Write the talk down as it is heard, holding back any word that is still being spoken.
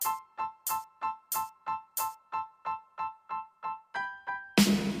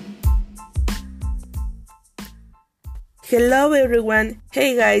Hello everyone,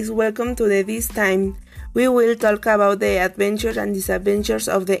 hey guys, welcome to This Time. We will talk about the adventures and disadventures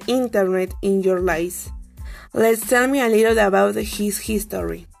of the internet in your lives. Let's tell me a little about his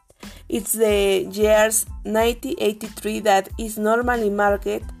history. It's the years 1983 that is normally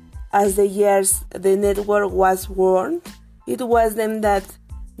marked as the years the network was born. It was then that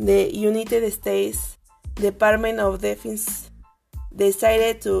the United States Department of Defense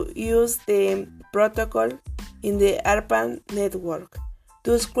decided to use the protocol in the ARPA network,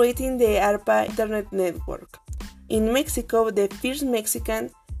 thus creating the ARPA Internet Network. In Mexico, the first Mexican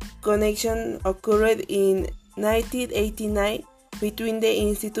connection occurred in 1989 between the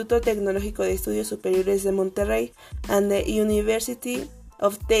Instituto Tecnológico de Estudios Superiores de Monterrey and the University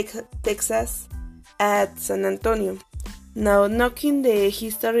of Texas at San Antonio. Now, knowing the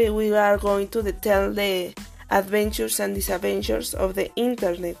history, we are going to tell the adventures and disadventures of the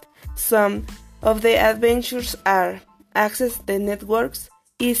internet. Some of the adventures are access the networks,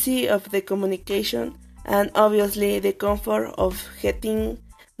 easy of the communication, and obviously the comfort of getting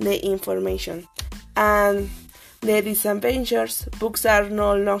the information. And the disadventures, books are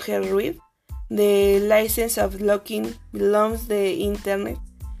no longer read, the license of locking belongs the internet,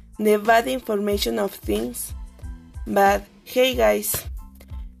 the bad information of things. But hey guys,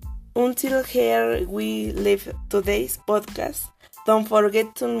 until here we leave today's podcast. Don't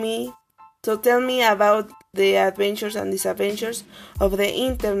forget to tell me about the adventures and disadventures of the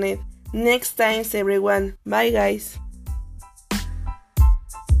internet. Next time, everyone. Bye, guys.